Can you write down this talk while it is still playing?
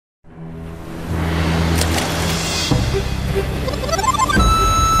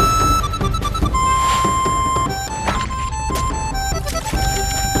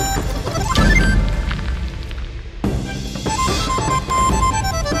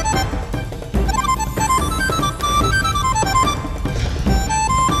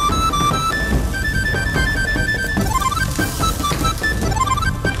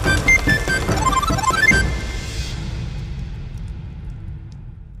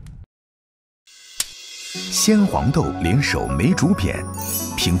鲜黄豆联手梅竹扁，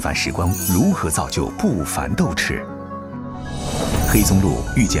平凡时光如何造就不凡豆豉？黑松露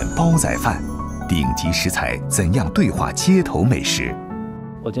遇见煲仔饭，顶级食材怎样对话街头美食？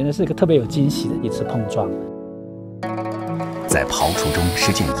我觉得是一个特别有惊喜的一次碰撞。在庖厨中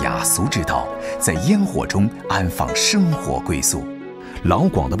实践雅俗之道，在烟火中安放生活归宿。老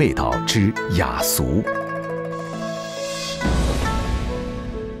广的味道之雅俗。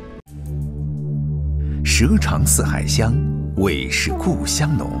舌尝四海香，味是故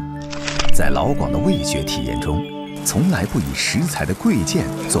乡浓。在老广的味觉体验中，从来不以食材的贵贱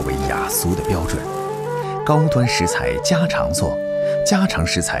作为雅俗的标准。高端食材家常做，家常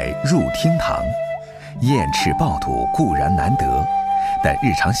食材入厅堂。燕翅爆肚固然难得，但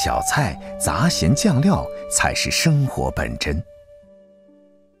日常小菜、杂咸酱料才是生活本真。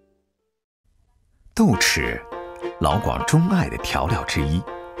豆豉，老广钟爱的调料之一，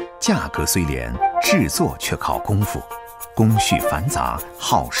价格虽廉，制作却靠功夫，工序繁杂，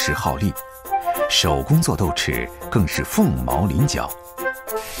耗时耗力。手工做豆豉更是凤毛麟角。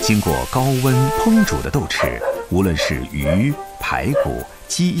经过高温烹煮的豆豉，无论是鱼、排骨、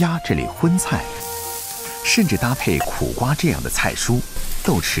鸡鸭这类荤菜，甚至搭配苦瓜这样的菜蔬，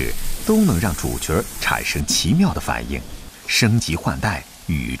豆豉都能让主角产生奇妙的反应，升级换代，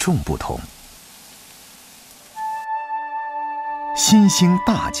与众不同。新兴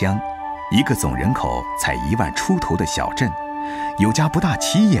大江，一个总人口才1万出头的小镇，有家不大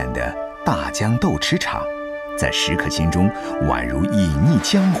起眼的大江豆豉厂，在食客心中宛如隐匿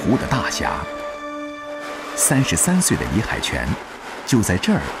江湖的大侠。33岁的李海泉就在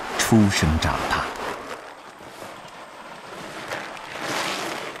这儿出生长大。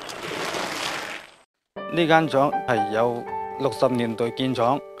呢間廠係有60年代建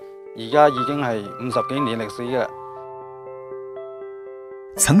廠，而家已經係50幾年歷史嘅。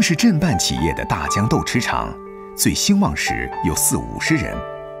曾是镇办企業的大江豆豉廠，最興旺時有40-50人，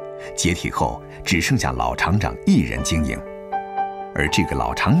解體後只剩下老廠長1人經營。而這個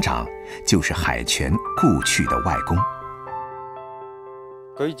老廠長就是海泉故去的外公。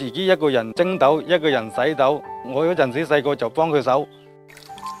佢自己一個人蒸豆，一個人洗豆，我嗰陣時細個就幫佢手。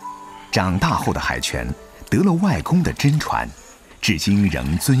長大後的海泉得了外公的真傳，至今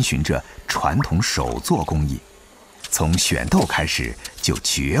仍遵循着傳統手作工藝。從選豆開始就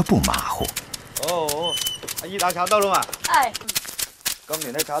絕不馬虎。阿姨打炒豆啦嘛？係。今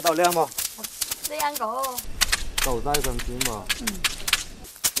年啲炒豆靚冇？靚個。豆晒咁錢喎。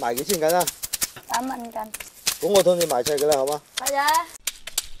賣幾錢斤啊？3蚊斤。咁我同你買齊㗎啦，好嗎？係啊。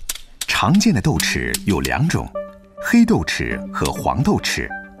常見的豆豉有2種，黑豆豉和黃豆豉。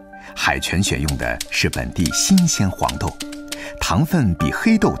海泉選用的是本地新鮮黃豆，糖分比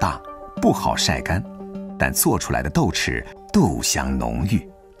黑豆大，不好曬乾，但做出來的豆豉豆香濃郁。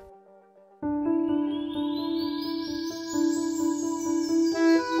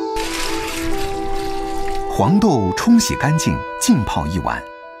黃豆沖洗乾淨，浸泡1晚。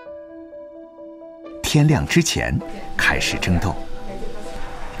天亮之前開始蒸豆。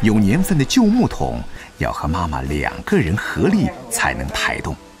有年份的舊木桶要和媽媽2個人合力才能抬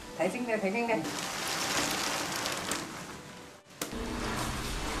動。睇清嘅，睇清嘅。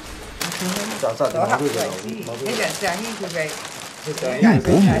用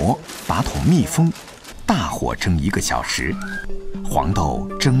薄膜把桶密封，大火蒸1個小時，黃豆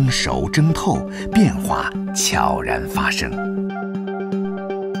蒸熟蒸透，變化悄然發生。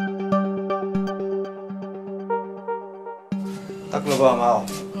得啦噃，阿媽。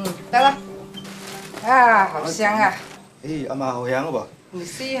得啦。啊，好香啊！咦，阿媽好香喎。你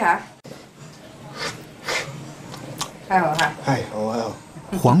試下。太好哈。係，好。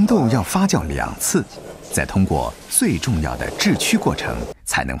黃豆要發酵2次，再通過最重要的製曲過程，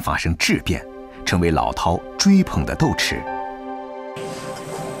才能發生質變，成為老饕追捧的豆豉。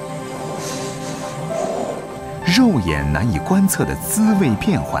肉眼難以觀測的滋味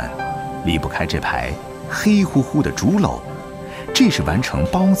變換，離不開這排黑乎乎的竹簍，這是完成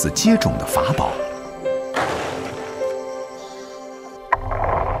包子接種的法寶。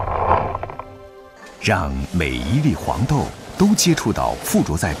讓每一粒黃豆都接觸到附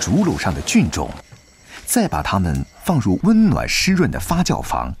着在竹簍上的菌種，再把它們放入溫暖濕潤的發酵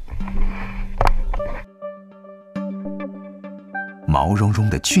房。毛茸茸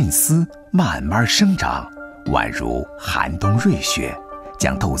的菌絲慢慢生長，宛如寒冬瑞雪，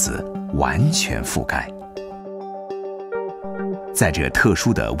將豆子完全覆蓋。在這特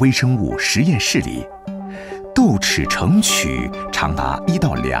殊的微生物實驗室裡，豆豉成曲長達1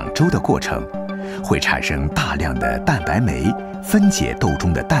到2周的過程，會產生大量的蛋白酶，分解豆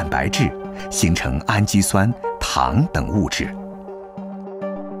中的蛋白質，形成氨基酸、糖等物質。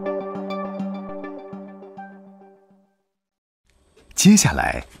接下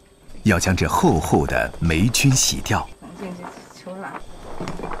来，要将这厚厚的霉菌洗掉，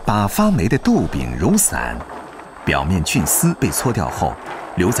把发霉的豆饼揉散，表面菌丝被搓掉后，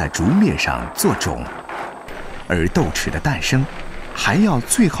留在竹篾上做种。而豆豉的诞生，还要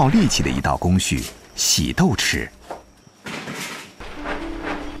最耗力气的一道工序——洗豆豉。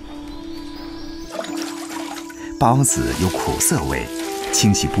包子有苦涩味，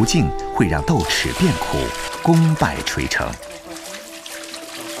清洗不净会让豆豉变苦，功败垂成。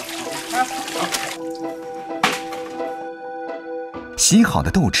洗好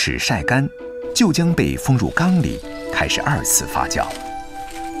的豆豉晒干，就将被封入缸里，开始2次发酵。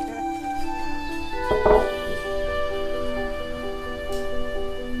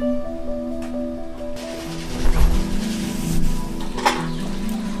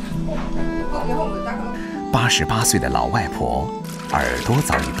88岁的老外婆，耳朵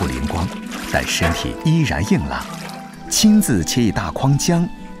早已不灵光，但身体依然硬朗。亲自切一大筐姜，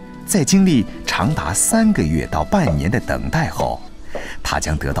在经历长达3个月到半年的等待后，她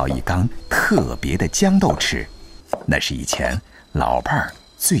将得到一缸特别的姜豆豉，那是以前老伴儿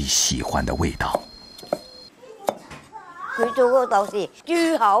最喜欢的味道。佢做個豆豉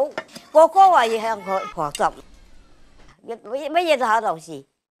最好，個個話要向佢學習，乜嘢都考豆豉，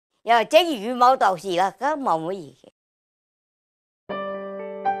又整羽毛豆豉啦，咁冇乜嘢嘅。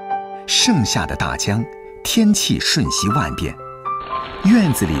盛夏的大江，天气瞬息万变，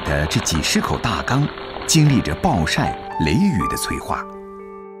院子里的这几十口大缸，经历着暴晒、雷雨的催化。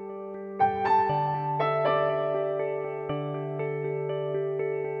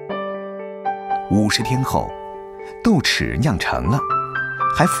50天后，豆豉酿成了，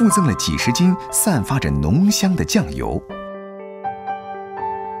还附赠了几十斤散发着浓香的酱油。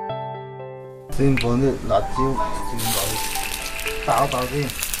先放啲辣椒先落去炒炒先。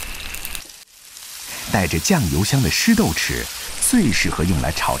带着酱油香的湿豆豉，最适合用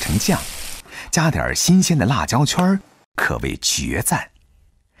来炒成酱，加点新鲜的辣椒圈，可谓绝赞。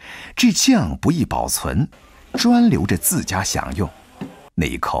这酱不易保存，专留着自家享用。那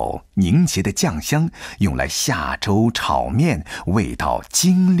一口凝结的酱香，用来下粥炒面，味道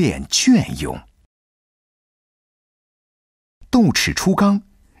精炼隽永。豆豉出缸，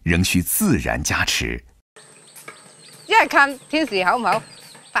仍需自然加持。因為看天時好唔好，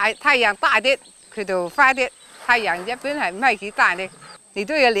太陽大啲，佢就快啲；太陽一般係唔係幾大咧，你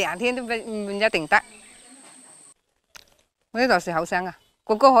都要2天都唔一定得。呢豆豉好香啊，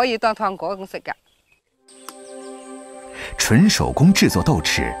個個可以當湯果咁食㗎。纯手工制作豆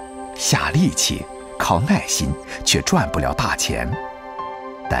豉，下力气，靠耐心，却赚不了大钱。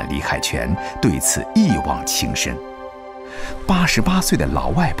但李海泉对此一往情深。88岁的老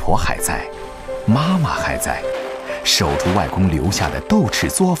外婆还在，妈妈还在，守住外公留下的豆豉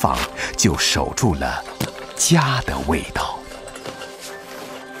作坊，就守住了家的味道。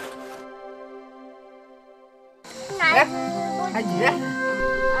嚟，阿魚啊！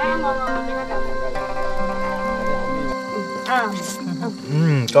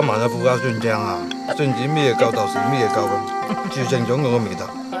今晚嘅副膠酸正啊，酸子咩夠豆豉咩夠咁，最正宗嗰個味道。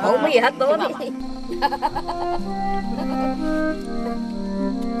冇乜嘢多啲。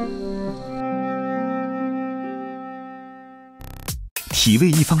体味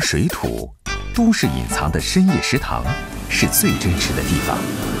一方水土，都市隐藏的深夜食堂，是最真实的地方。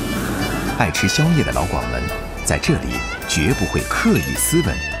爱吃宵夜的老广们，在这里绝不会刻意斯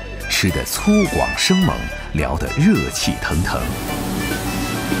文，吃得粗犷生猛，聊得热气腾腾。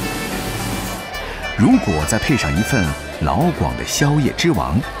如果再配上一份老广的宵夜之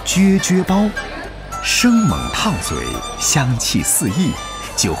王啫啫煲，生猛烫嘴，香气四溢，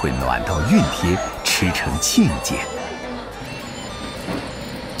就会暖到熨帖，吃成境界。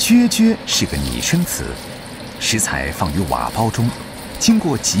啫啫是个拟声词，食材放于瓦煲中，经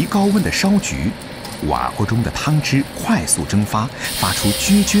过极高温的烧焗，瓦锅中的汤汁快速蒸发，发出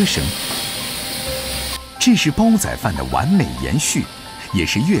啫啫声。这是煲仔饭的完美延续，也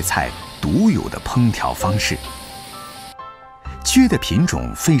是粤菜独有的烹调方式。啫的品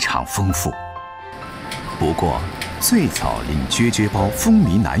种非常丰富，不过最早令啫啫煲风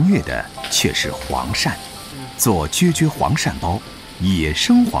靡南粤的却是黄鳝。做啫啫黄鳝煲，野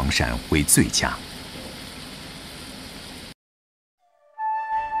生黄鳝为最佳。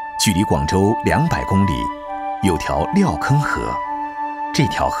距离广州200公里，有条廖坑河。这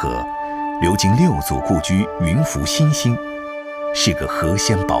条河流经6组故居云浮新兴，是个河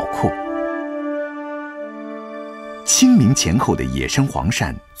鲜宝库。清明前后的野生黄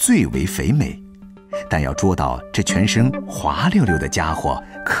鳝最为肥美，但要捉到这全身滑溜溜的家伙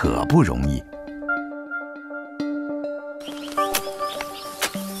可不容易。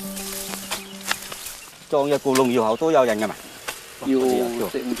裝一個籠要好多有人㗎嘛？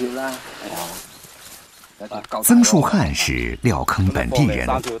曾树汉是廖坑本地人，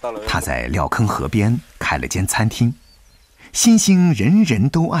他在廖坑河边开了间餐厅。新兴人人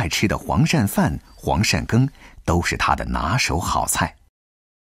都爱吃的黄鳝饭、黄鳝羹都是他的拿手好菜。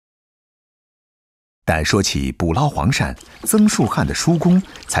但说起捕捞黄鳝，曾树汉的叔公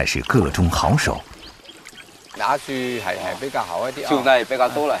才是个中好手。拿住係比較好一啲，條例比較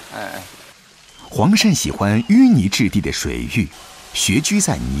多啦。黄鳝喜欢淤泥质地的水域，穴居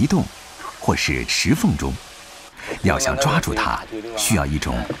在泥洞或是石缝中。要想抓住它，需要一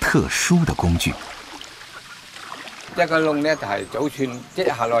种特殊的工具。一個窿咧就係早串擠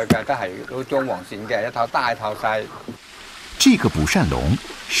下來嘅，都係要裝黃線嘅，一頭大一頭細。这个捕鳝籠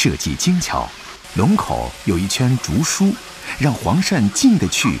设計精巧，籠口有一圈竹梳，让黄鳝进得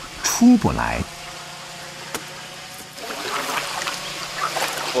去，出不来。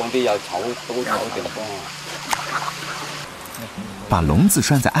放啲有草都有地方。把笼子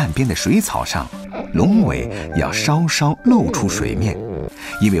拴在岸边的水草上，笼尾要稍稍露出水面，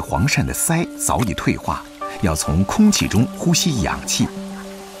因为黄鳝的鳃早已退化，要从空气中呼吸氧气。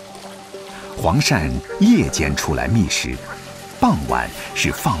黄鳝夜间出来觅食，傍晚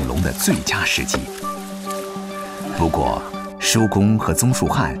是放笼的最佳时机。不过，叔公和曾树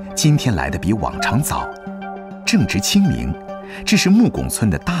汉今天来的比往常早，正值清明，这是木拱村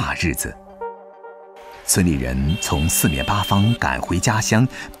的大日子。村里人从四面八方赶回家乡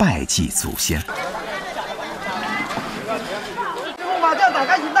拜祭祖先。師傅話之後大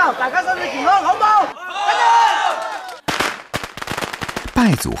家熱鬧，大家身體健康，好冇？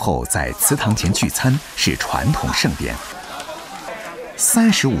拜祖后在祠堂前聚餐是传统盛典。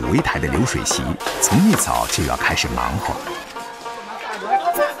35围台的流水席从一早就要开始忙活。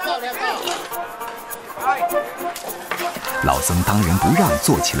老曾当仁不让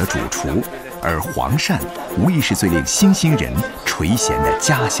做起了主厨，而黄鳝无疑是最令新兴人垂涎的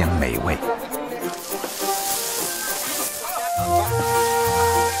家乡美味。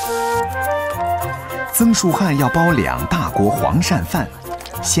曾树汉要煲2大锅黄鳝饭，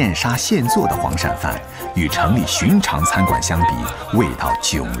现杀现做的黄鳝饭与城里寻常餐館相比，味道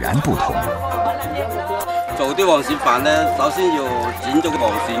迥然不同。做啲黃鱔飯咧，首先要剪咗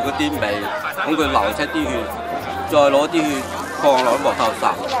黃鱔嗰啲味，等佢流出啲血，再攞啲血放落鑊頭烚，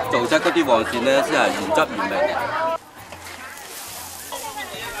做出嗰啲黃鱔咧先係原汁原味。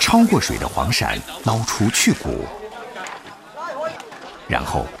焯過水的黃鳝撈出去骨，然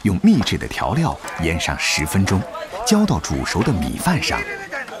後用秘制的調料醃上10分鐘，澆到煮熟的米飯上，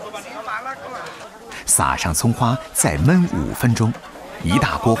撒上葱花，再燜5分鐘，1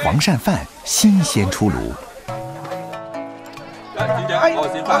大鍋黃鳝飯新鮮出爐。黃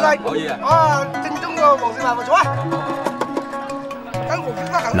鱔飯可以啊！正宗個黃鱔飯冇錯啊！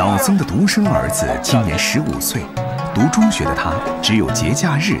老曾的獨生兒子今年15歲，讀中學的他只有節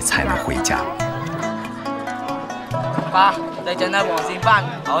假日才能回家。爸，你整下黃鱔飯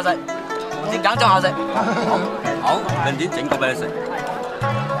好食，黃鱔羹仲好食。好，明天整個俾你食。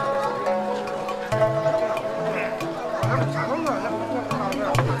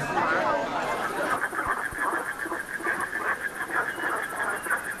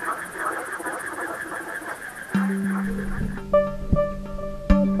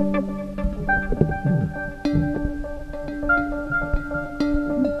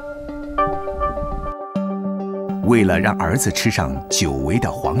为了让儿子吃上久违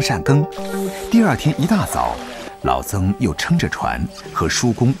的黄鳝羹，第2天一大早，老曾又撑着船和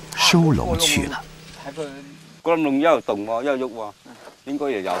叔公收籠去了。嗰籠一路動喎，一路喐喎，應該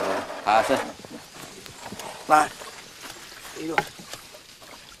又有喎，睇下先。嚟，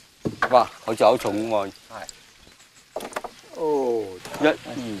哇，好似好重喎。係。哦，1、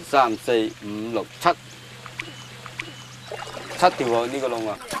2、3、4、5、6、7，7條喎呢個籠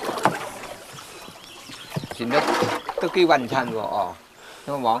啊！船都幾勻稱喎，哦，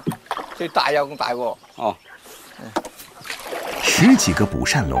有冇網？最大有咁大喎，哦。10幾個捕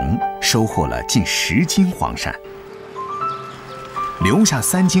鳝籠收穫了近10斤黃鳝，留下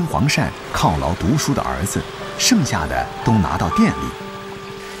3斤黃鳝犒勞讀書的兒子，剩下的都拿到店裡。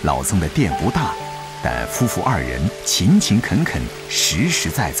老曾的店不大，但夫婦2人勤勤懇懇，實實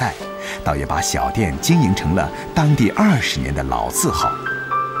在在，倒也把小店經營成了當地20年的老字號。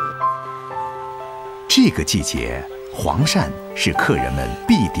這個季節，黃鳝是客人們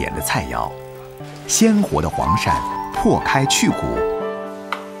必點的菜肴。鮮活的黃鳝破開去骨，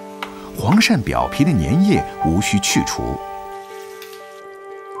黃鳝表皮的粘液無需去除。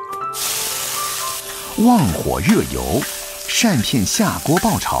旺火熱油，鳝片下鍋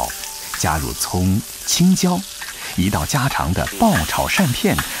爆炒，加入蔥、青椒，1道家常的爆炒鳝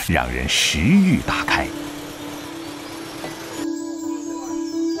片讓人食慾大開。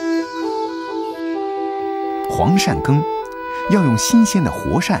黄鳝羹要用新鲜的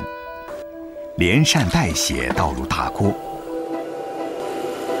活鳝，连鳝带血倒入大锅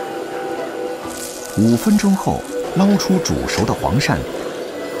，5分钟后捞出煮熟的黄鳝，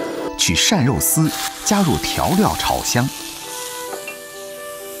取鳝肉丝，加入调料炒香，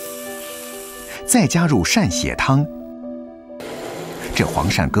再加入鳝血汤。这黄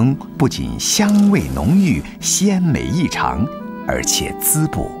鳝羹不仅香味浓郁、鲜美异常，而且滋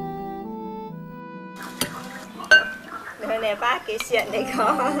补。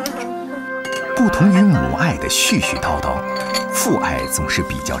不同于母爱的絮絮叨叨，父爱总是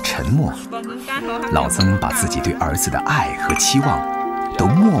比较沉默。老曾把自己对儿子的爱和期望，都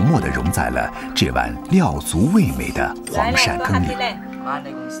默默地融在了这碗料足味美的黄鳝羹里。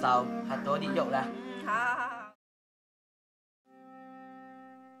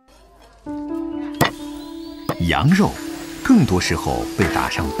羊肉更多时候被打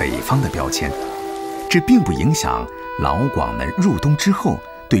上北方的标签，这并不影响老广们入冬之后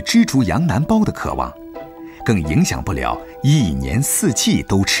对知足羊腩包的渴望，更影响不了一年四季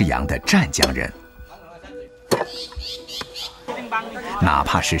都吃羊的湛江人。哪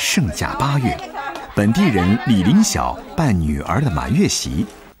怕是盛夏8月，本地人李林晓办女儿的满月席，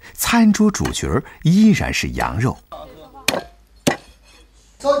餐桌主角依然是羊肉。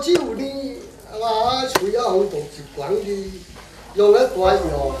在招呢，話除咗好多習慣嘅，用一個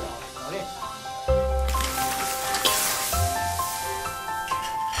用。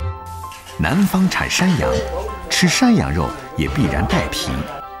南方产山羊，吃山羊肉也必然带皮。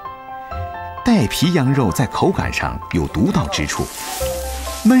带皮羊肉在口感上有独到之处，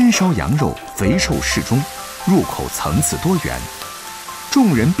焖烧羊肉肥瘦适中，入口层次多元，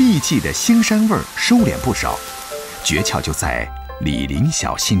众人避忌的腥膻味收敛不少，诀窍就在李林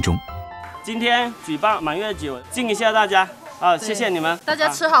晓心中。今天举办满月酒，敬一下大家啊！谢谢你们，大家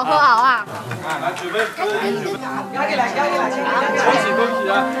吃好喝好啊！来准备，交给来，恭喜恭喜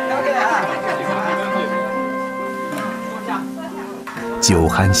啊！交给来啊！酒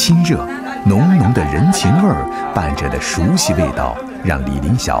酣心热，浓浓的人情味儿伴着的熟悉味道，让李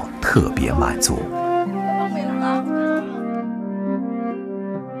林晓特别满足。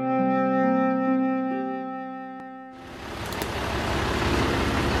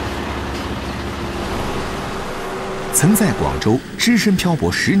曾在广州只身漂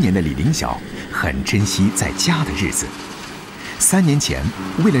泊10年的李林晓，很珍惜在家的日子。3年前，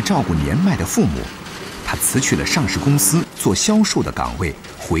为了照顾年迈的父母，他辞去了上市公司做销售的岗位，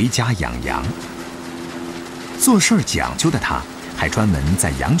回家养羊。做事儿讲究的他，还专门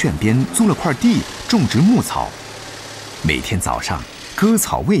在羊圈边租了块地，种植牧草。每天早上割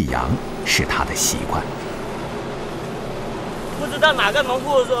草喂羊是他的习惯。不知道哪个农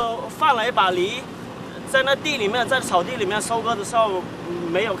户说放了一把犁，在那地里面，在草地里面收割的时候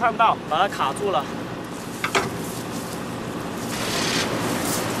没有看到，把它卡住了。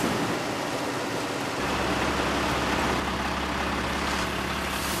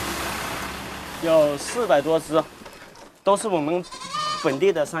有400多只，都是我们本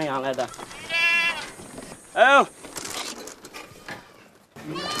地的山羊来的。哎呦！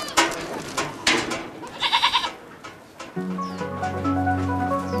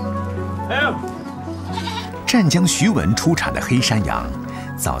哎呦！湛江徐闻出产的黑山羊，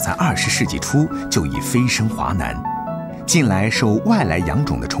早在20世纪初就已飞升华南，近来受外来羊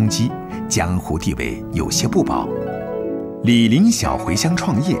种的冲击，江湖地位有些不保。李林晓回乡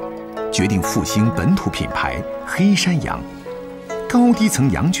创业，决定复兴本土品牌黑山羊。高低层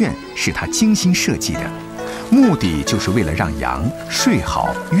羊圈是他精心设计的，目的就是为了让羊睡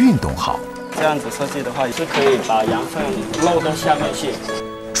好、运动好。这样子设计的话，是可以把羊粪漏到下面去。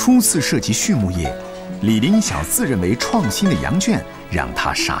初次涉及畜牧业，李林晓自认为创新的羊圈让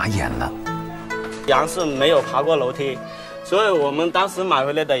他傻眼了。羊是没有爬过楼梯，所以我们当时买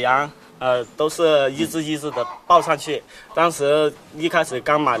回来的羊，都是一只一只的抱上去。当时一开始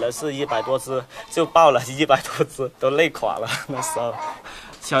刚买的是100多只，就抱了100多只，都累垮了。那时候，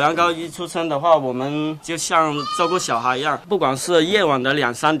小羊羔一出生的话，我们就像照顾小孩一样，不管是夜晚的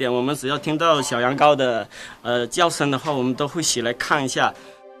2、3点，我们只要听到小羊羔的叫声的话，我们都会起来看一下。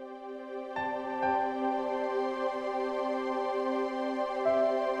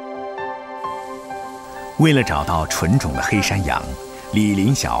为了找到纯种的黑山羊，李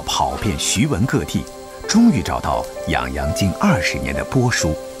林晓跑遍徐闻各地，终于找到养羊近20年的波叔。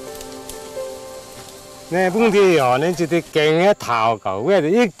呢，本地羊呢就啲頸一頭球，跟住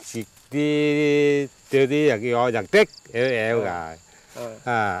一直啲對啲又叫入的有噶，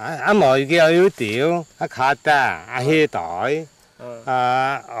一毛叫有條，一卡得，一氣袋，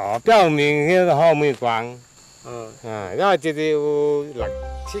表面嗰個後面光，因為這啲要立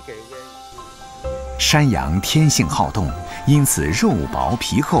切嘅。山羊天性好动，因此肉薄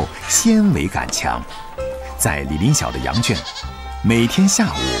皮厚，纤维感强。在李林晓的羊圈，每天下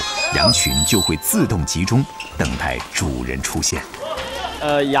午羊群就会自动集中，等待主人出现。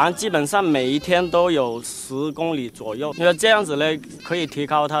羊基本上每一天都有10公里左右，因为这样子呢，可以提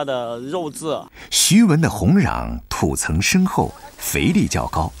高它的肉质。徐闻的红壤土层深厚，肥力较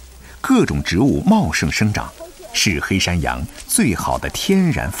高，各种植物茂盛生长，是黑山羊最好的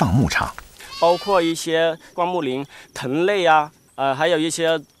天然放牧场。包括一些灌木林、藤类啊，还有一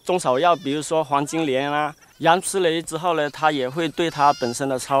些中草药，比如说黄金莲啊。羊吃了之后呢，它也会对它本身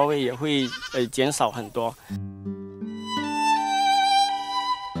的骚味也会减少很多。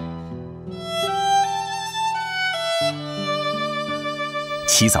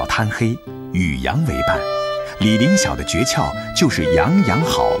起早贪黑，与羊为伴。李林晓的诀窍就是羊养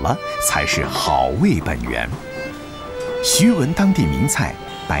好了，才是好味本源。徐闻当地名菜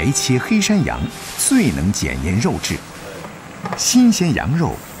白切黑山羊最能检验肉质。新鲜羊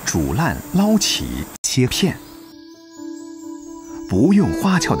肉煮烂捞起切片，不用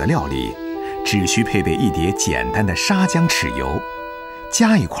花俏的料理，只需配备一碟简单的沙姜豉油，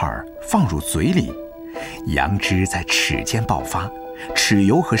夹一块放入嘴里，羊汁在齿间爆发，豉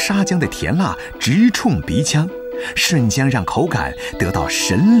油和沙姜的甜辣直冲鼻腔，瞬间让口感得到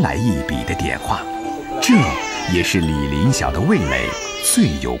神来一笔的点化。这也是李林晓的味蕾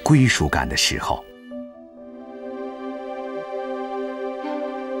最有归属感的时候。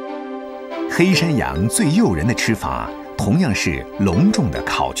黑山羊最诱人的吃法同样是隆重的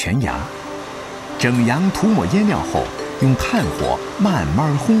烤全羊。整羊涂抹腌料后，用炭火慢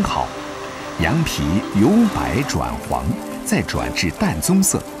慢烘烤，羊皮由白转黄，再转至淡棕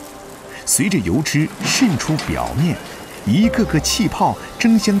色。随着油脂渗出表面，一个个气泡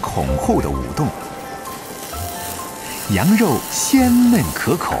争相恐后地舞动。羊肉鲜嫩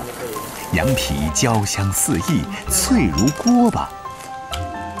可口，羊皮焦香四溢，脆如锅巴。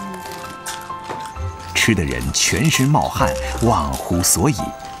吃的人全身冒汗，忘乎所以。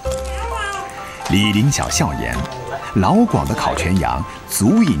李林晓笑言，老广的烤全羊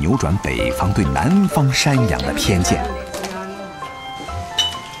足以扭转北方对南方山羊的偏见。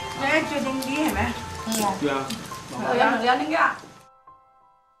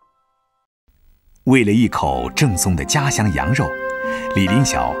为了一口正宗的家乡羊肉，李林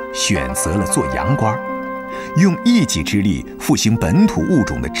晓选择了做羊倌，用一己之力复兴本土物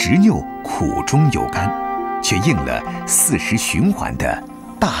种的执拗，苦中有甘，却应了40循环的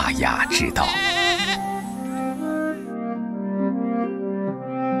大雅之道。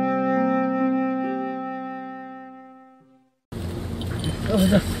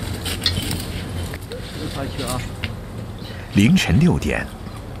凌晨6点，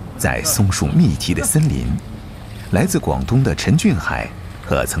在松树密集的森林，来自广东的陈俊海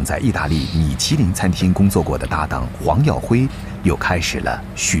和曾在意大利米其林餐厅工作过的搭档黄耀辉又开始了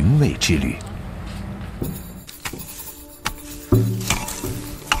寻味之旅。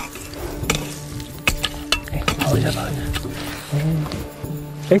抱一下，抱一下。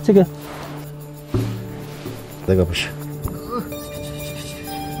哎，这个不是。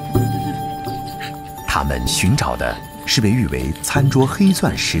他们寻找的是被誉为餐桌黑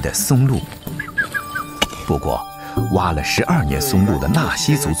钻石的松露。不过，挖了12年松露的纳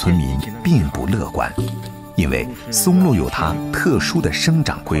西族村民并不乐观，因为松露有它特殊的生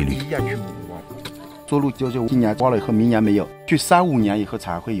长规律。松露就是今年挖了以后，明年没有，去3、5年以后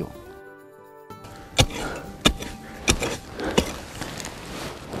才会有。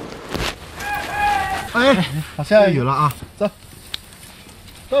哎，好像有了啊！走，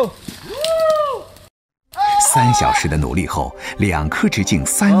走。3小时的努力后，2颗直径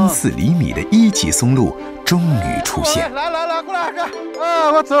3、4厘米的1级松露终于出现。来，过来，啊，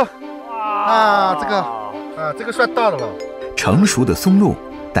我走。啊，这个算大的了。成熟的松露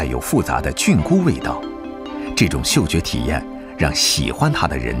带有复杂的菌菇味道，这种嗅觉体验让喜欢它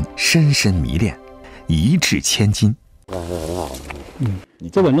的人深深迷恋，一掷千金。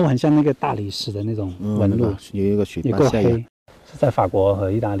这纹路很像那个大理石的那种纹路，有一个水也够黑，是在法国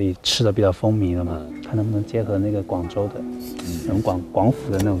和意大利吃的比较风靡了嘛？看能不能结合那个广州的，那种广府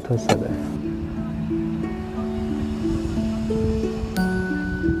的那种特色的。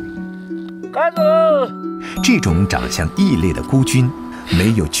开始。这种长相异类的菇菌，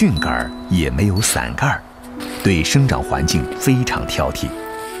没有菌杆，也没有伞盖，对生长环境非常挑剔。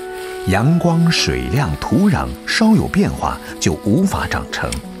阳光、水量、土壤稍有变化就无法长成。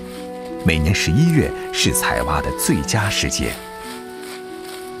每年11月是采挖的最佳时节。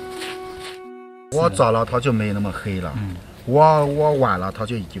挖早了它就没那么黑了，挖晚了它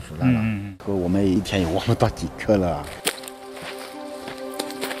就已经腐烂了。我们一天也挖不到几颗了。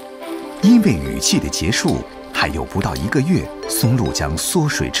因因为雨季的结束，还有不到1个月，松露将缩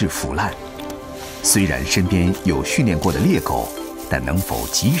水至腐烂。虽然身边有训练过的猎狗，但能否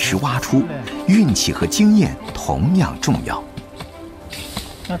及时挖出，运气和经验同样重要。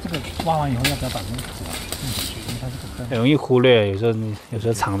那这个挖完以后，要不要把那个籽弄进去？因为它这个很容易忽略，有时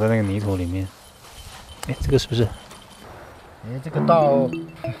候藏在那个泥土里面。哎，这个是不是？哎，这个稻，你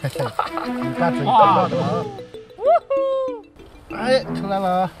把嘴到的吗？哎，出来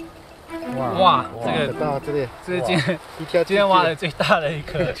了！哇，这个稻这里，这是今天挖的最大的一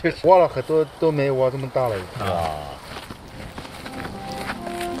颗，挖了很多都没挖这么大了。哇！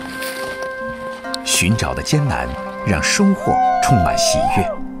寻找的艰难让收获充满喜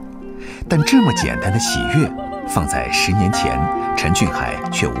悦，但这么简单的喜悦，放在10年前，陈俊海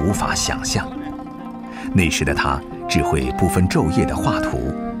却无法想象。那时的他只会不分昼夜地画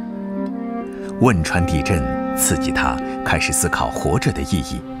图。汶川地震刺激他开始思考活着的意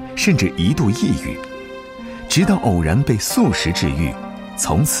义，甚至一度抑郁，直到偶然被素食治愈，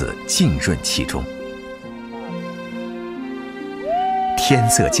从此浸润其中。天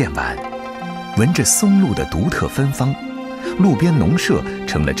色渐晚，闻着松露的独特芬芳，路边农舍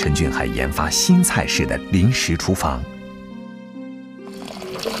成了陈俊海研发新菜式的临时厨房。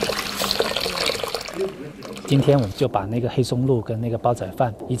今天我们就把那个黑松露跟那个煲仔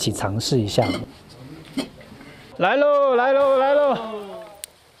饭一起尝试一下。来喽，来喽，来喽！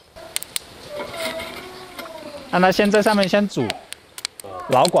让它先在上面先煮，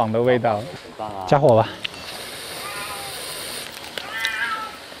老广的味道，加火吧。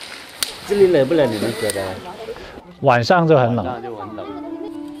这里冷不冷？你们觉得？晚上就很冷。晚上就很冷。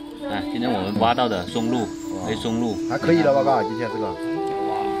哎，今天我们挖到的松露，黑松露还可以了，报告，今天这个。哇，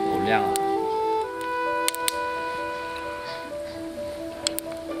好亮啊！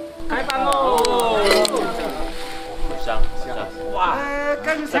开饭喽！香，哇，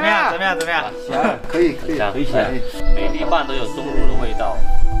怎么样？怎么样？怎么样？香，可以，香，每粒饭都有松露的味道。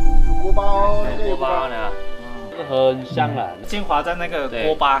锅包，锅包呢？很香了，精华在那个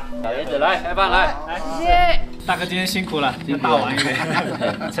锅巴。老爷子来开饭来，谢谢大哥，今天辛苦了，大碗一点，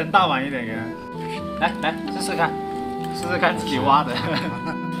盛大碗一点给他。来试试看，自己挖的。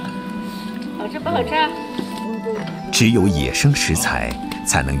好吃不好吃？只有野生食材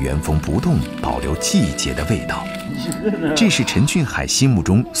才能原封不动保留季节的味道，这是陈俊海心目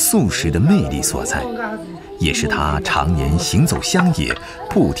中素食的魅力所在，也是他常年行走乡野、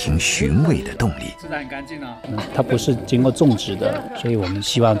不停寻味的动力。吃得很干净啊。它不是经过种植的，所以我们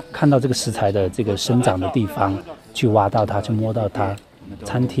希望看到这个食材的这个生长的地方，去挖到它，去摸到它。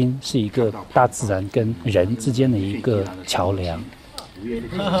餐厅是一个大自然跟人之间的一个桥梁。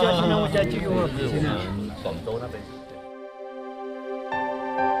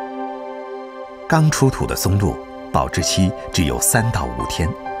刚出土的松露保质期只有3到5天，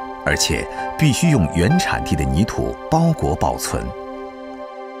而且必须用原产地的泥土包裹保存。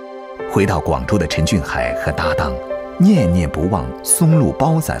回到广州的陈俊海和搭档念念不忘松露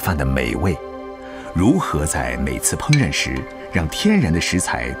煲仔饭的美味，如何在每次烹饪时让天然的食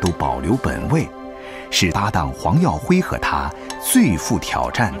材都保留本味，是搭档黄耀辉和他最富挑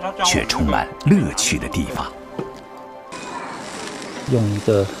战却充满乐趣的地方。用一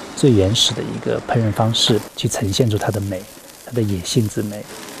个最原始的一个烹饪方式去呈现出它的美，它的野性之美。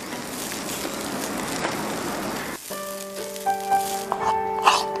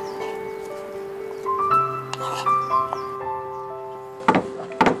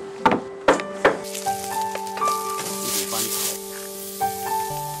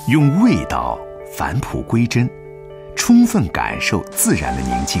用味道返璞归真，充分感受自然的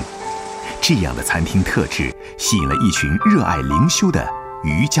宁静。这样的餐厅特质吸引了一群热爱灵修的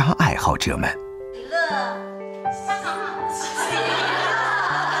瑜伽爱好者们。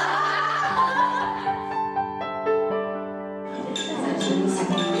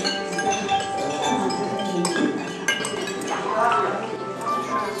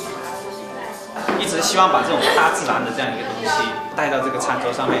一直希望把这种大自然的这样一个东西带到这个餐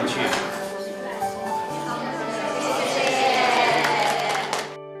桌上面去。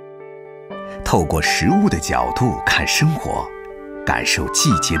透过食物的角度看生活，感受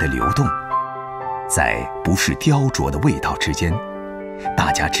季节的流动，在不是雕琢的味道之间，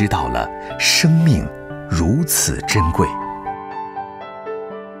大家知道了生命如此珍贵。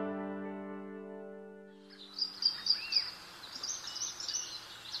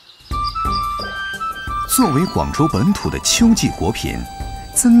作为广州本土的秋季果品，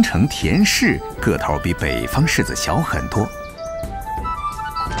增城甜柿个头比北方柿子小很多，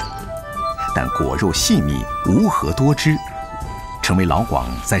但果肉细密，无核多汁，成为老广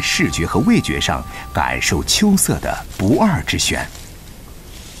在视觉和味觉上感受秋色的不二之选。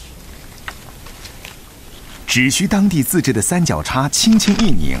只需当地自制的三角叉轻轻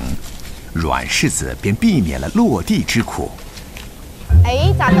一拧，软柿子便避免了落地之苦。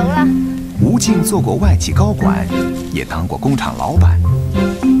哎，找到了。吴静做过外企高管，也当过工厂老板，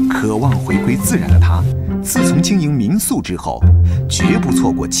渴望回归自然的他，自从经营民宿之后，绝不错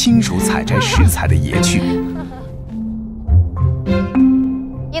过亲手采摘食材的野趣。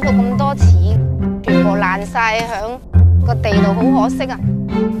呢度咁多刺，全部爛晒響個地度，好可惜啊！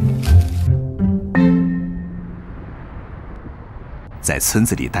在村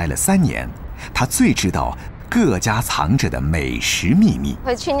子里待了3年，他最知道各家藏着的美食秘密。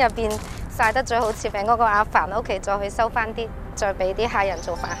去村入邊曬得最好切餅嗰個阿凡屋企，再去收翻啲，再俾啲客人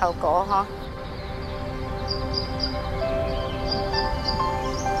做飯後果呵。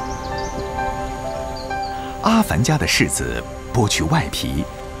阿凡家的柿子剥去外皮，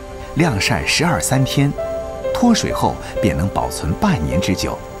晾晒12、13天，脱水后便能保存半年之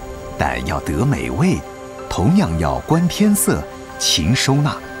久。但要得美味，同樣要觀天色，勤收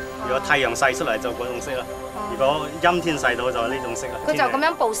納。如果太陽曬出嚟就嗰種色啦，如果陰天曬到就呢種色啦。佢就咁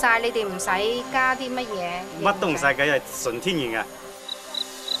樣暴曬，你哋唔使加啲乜嘢？乜都唔使嘅，係純天然嘅。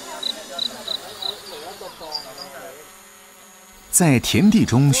在田地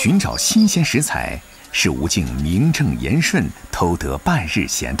中尋找新鮮食材，是吳靜名正言順偷得半日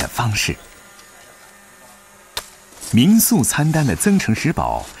閒的方式。民宿餐單的增城食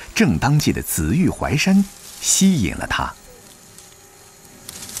寶，正當季的紫玉淮山吸引了他。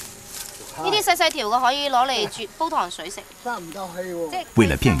呢啲細細條嘅可以攞嚟煮煲糖水食。為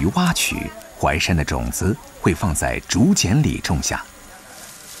了便於挖取，淮山的種子會放在竹笭裡種下。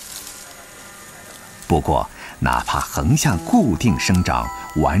不過，哪怕橫向固定生長，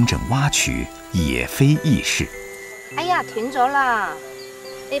完整挖取也非易事。哎呀，斷咗啦！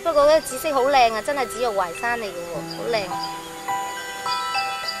不過嗰個紫色好靚啊，真係紫玉淮山嚟嘅喎，好靚。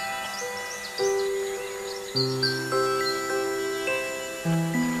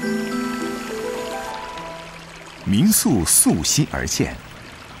民宿溯溪而建，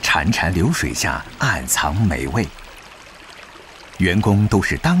潺潺流水下暗藏美味。员工都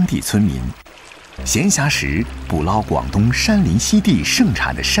是当地村民，闲暇时捕捞广东山林溪地盛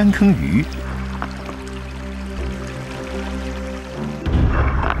产的山坑鱼。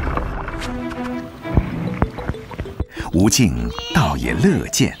吴静倒也乐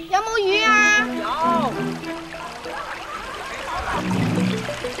见。有冇魚啊？有。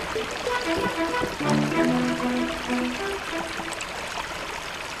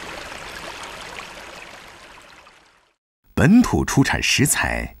本土出产食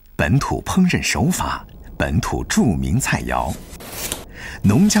材，本土烹饪手法，本土著名菜肴，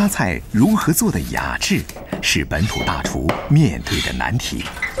农家菜如何做的雅致，是本土大厨面对的难题。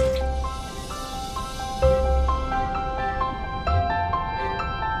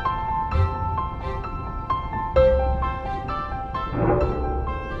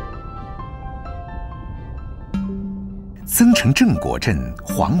增城正果镇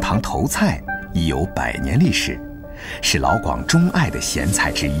黄塘头菜已有100年历史，是老广钟爱的咸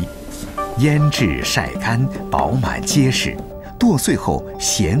菜之一。腌制晒干，饱满结实，剁碎后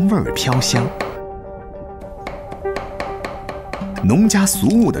咸味飘香。农家俗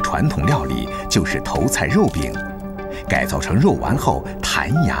物的传统料理就是头菜肉饼，改造成肉丸后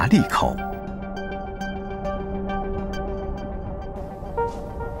弹牙利口。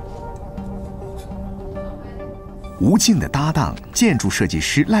吴静的搭档建筑设计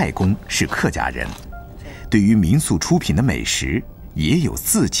师赖公是客家人，对于民宿出品的美食也有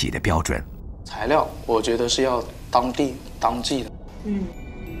自己的标准。材料我觉得是要当地当季的。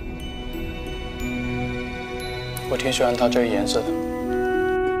我挺喜欢它这个颜色的。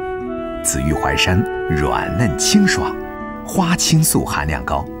紫玉淮山软嫩清爽，花青素含量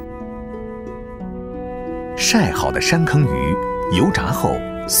高。晒好的山坑鱼油炸后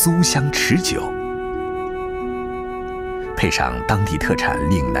酥香持久。配上当地特产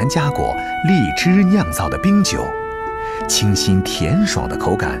岭南佳果荔枝酿造的冰酒，清新甜爽的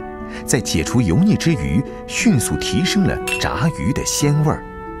口感，在解除油腻之余，迅速提升了炸鱼的鲜味儿。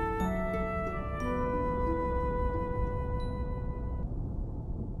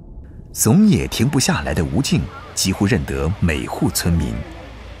总也停不下来的吴静，几乎认得每户村民。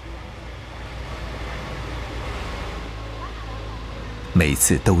每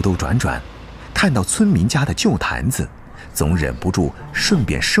次兜兜转转，看到村民家的旧坛子，总忍不住顺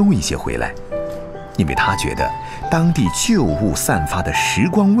便收一些回来，因为他觉得当地旧物散發的時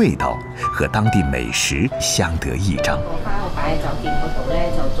光味道和當地美食相得益彰。花我擺喺酒店嗰度咧，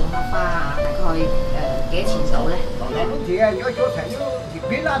就種粒花啊，大概幾錢到咧？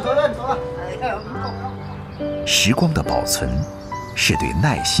時光的保存是對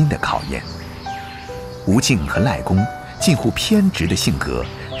耐心的考驗。吴静和赖公近乎偏执的性格，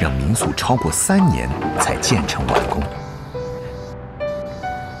让民宿超过3年才建成完工。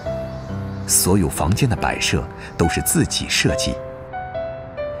所有房间的摆设都是自己设计，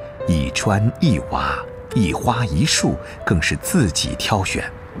一砖一瓦、一花一树，更是自己挑选。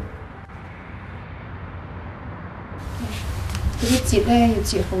呢啲節咧要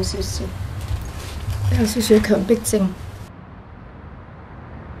節好少少，有少少強迫症。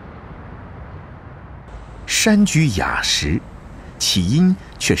山居雅石，起因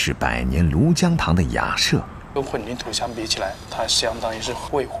却是100年庐江堂的雅舍。跟混凝土相比起来，它相当于是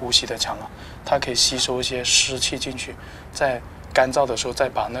会呼吸的墙啊，它可以吸收一些湿气进去，在干燥的时候再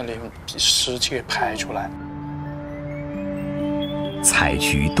把那里湿气给排出来。采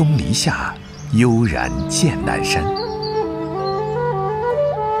菊东篱下，悠然见南山。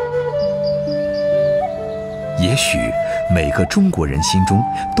也许每个中国人心中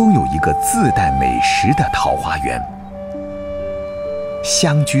都有一个自带美食的桃花源。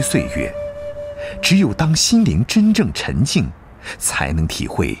相居岁月，只有当心灵真正沉静，才能体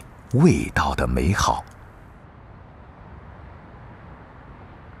会味道的美好。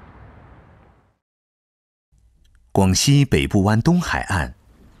广西北部湾东海岸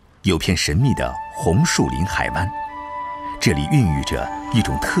有片神秘的红树林海湾，这里孕育着一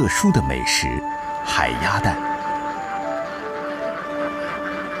种特殊的美食——海鸭蛋。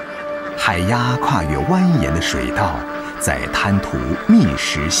海鸭跨越蜿蜒的水道，在滩涂觅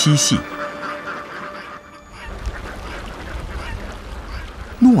食嬉戏。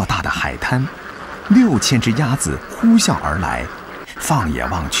偌大的海滩，6000只鸭子呼啸而来，放眼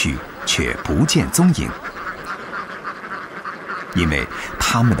望去却不见踪影，因为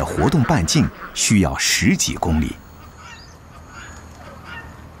它们的活动半径需要10几公里。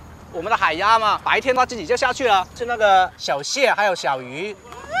我们的海鸭嘛，白天它自己就下去了，吃那个小蟹还有小鱼。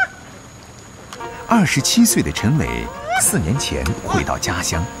27岁的陈伟4年前回到家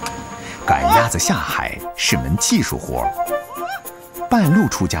乡，赶鸭子下海是门技术活。半路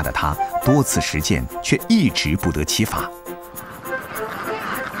出家的他多次实践，却一直不得其法。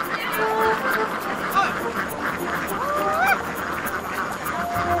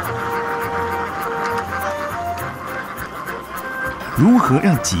如何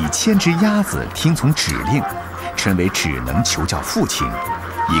让几千只鸭子听从指令，陈伟只能求教父亲，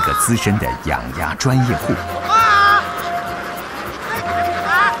一个资深的养鸭专业户。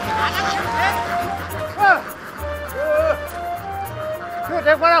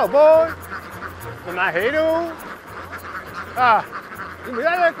这瓜老波，慢慢起咯。啊，你唔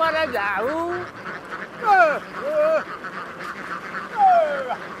得瓜得有。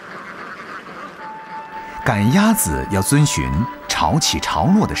赶鸭子要遵循潮起潮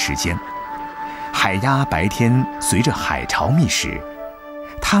落的时间，海鸭白天随着海潮觅食，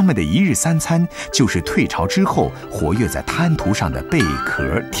它们的一日3餐就是退潮之后活跃在滩涂上的贝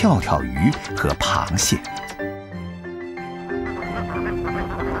壳、跳跳鱼和螃蟹。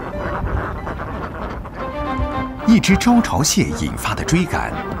一只招潮蟹引发的追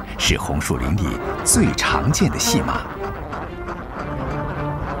赶，是红树林里最常见的戏码。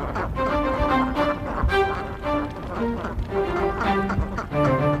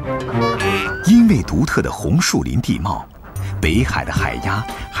因为独特的红树林地貌，北海的海鸭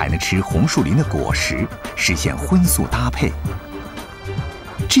还能吃红树林的果实，实现荤素搭配。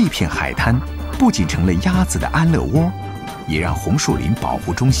这片海滩不仅成了鸭子的安乐窝，也让红树林保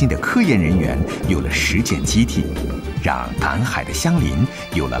护中心的科研人员有了实践基地，让赶海的乡邻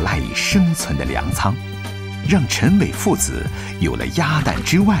有了赖以生存的粮仓，让陈伟父子有了鸭蛋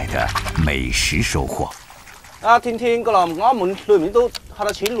之外的美食收获。啊，天天個林我門裏面都下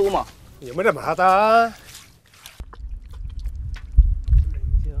得錢路嘛。有冇得買得？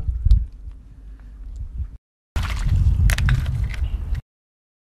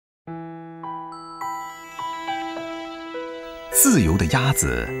自由的鸭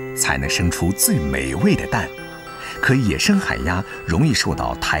子才能生出最美味的蛋，可野生海鸭容易受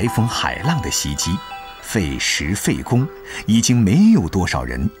到台风、海浪的袭击，费时费工，已經沒有多少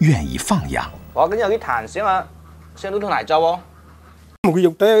人願意放養。我咁有啲彈性啊，上到條泥洲喎。佢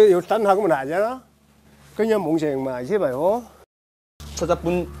肉底要等下咁咪難啫啦，跟住蒙成埋先咪好。7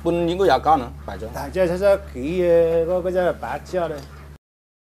半應該有間啊，擺咗。大隻7幾嘅，嗰隻8隻咧。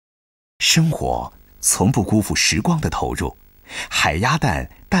生活從不辜負時光的投入。海鸭蛋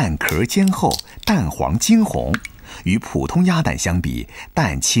蛋壳尖厚，蛋黃金紅，與普通鴨蛋相比，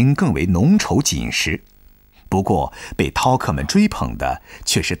蛋清更為濃稠緊實。不過，被饕客們追捧的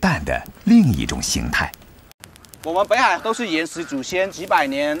卻是蛋的另一種形態。我們北海都是原始祖先幾百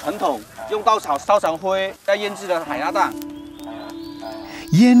年傳統，用稻草燒成灰再醃製的海鴨蛋。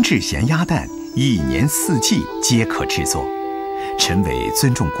醃製鹹鴨蛋一年四季皆可制作。陈伟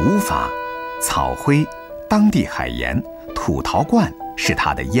尊重古法，草灰、当地海盐、土陶罐是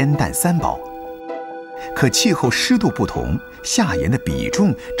他的烟弹三宝。可气候湿度不同，下盐的比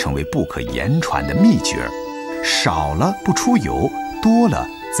重成为不可言传的秘诀，少了不出油，多了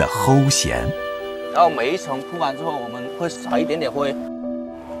则齁咸。然后每一层铺完之后，我们会撒一点点灰。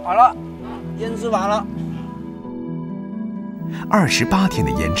好了，腌制完了。28天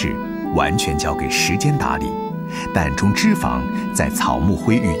的腌制完全交给时间打理，蛋中脂肪在草木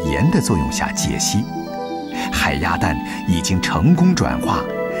灰与盐的作用下解析，海鸭蛋已经成功转化，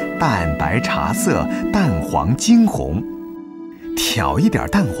蛋白茶色，蛋黄金红。挑一点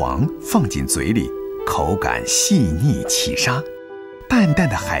蛋黄放进嘴里，口感细腻起沙，淡淡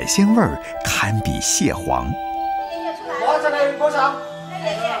的海鲜味儿堪比蟹黄。我这里帮手，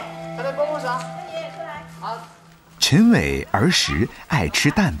这里帮手。好。陈伟儿时爱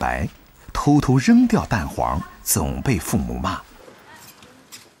吃蛋白，偷偷扔掉蛋黄，总被父母骂。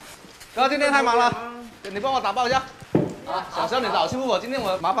哥，今天太忙了，你帮我打包一下。啊，小时候你老欺负我，今天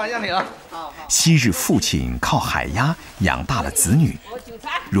我麻烦一下你了。昔日父亲靠海鸭养大了子女，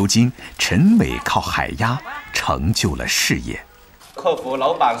如今陈伟靠海鸭成就了事业。客服、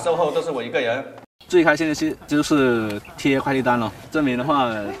老板、售后都是我一个人。最开心的是就是贴快递单了，证明的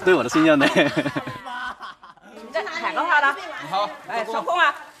话对我的信任呢。你在哪个话的？好，哎，收工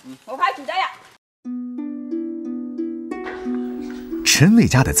啊！我快煮仔呀。陈伟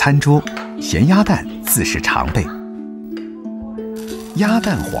家的餐桌，咸鸭蛋自是常备。鸭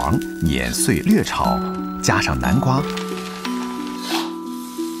蛋黄碾碎略炒，加上南瓜，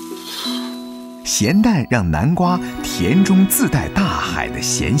咸蛋让南瓜甜中自带大海的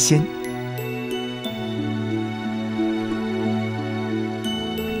咸鲜。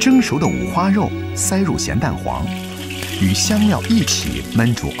蒸熟的五花肉塞入咸蛋黄，与香料一起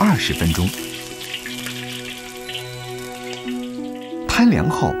焖煮20分钟。摊凉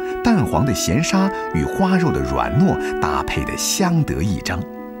后，蛋黄的咸沙与花肉的软糯搭配得相得益彰。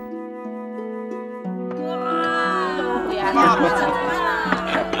你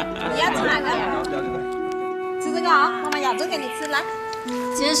要吃哪个？吃这个啊，妈妈咬着给你吃来。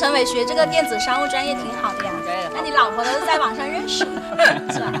其实陈伟学这个电子商务专业挺好的呀。那你老婆都是在网上认识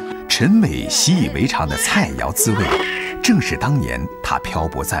的，是吧？陈伟习以为常的菜肴滋味，正是当年他漂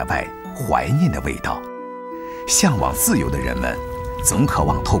泊在外怀念的味道。向往自由的人们，总渴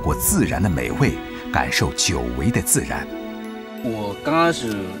望透过自然的美味，感受久违的自然。我刚开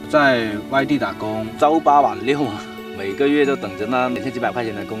始在外地打工，朝8晚6，每个月都等着那每天几百块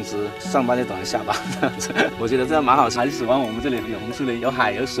钱的工资，上班就等着下班这样子。我觉得这样蛮好，还是喜欢我们这里有红树林，有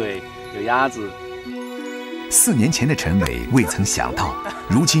海，有水，有鸭子。4年前的陈伟未曾想到，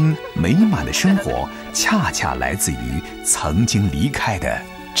如今美满的生活恰恰来自于曾经离开的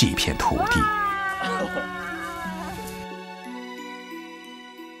这片土地。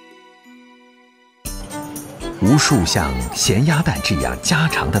无数像咸鸭蛋这样家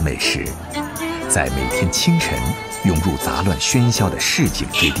常的美食，在每天清晨涌入杂乱喧嚣的市井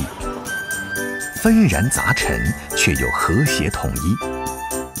之地，纷然杂陈却又和谐统一。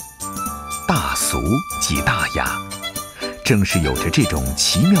大俗即大雅，正是有着这种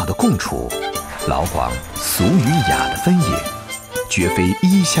奇妙的共处，老广俗与雅的分野，绝非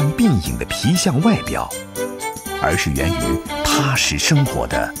衣香鬓影的皮相外表，而是源于踏实生活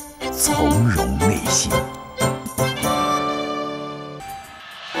的从容内心。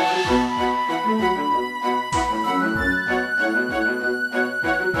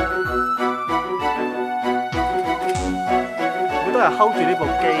我都係 hold 住呢部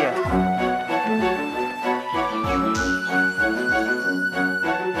機啊！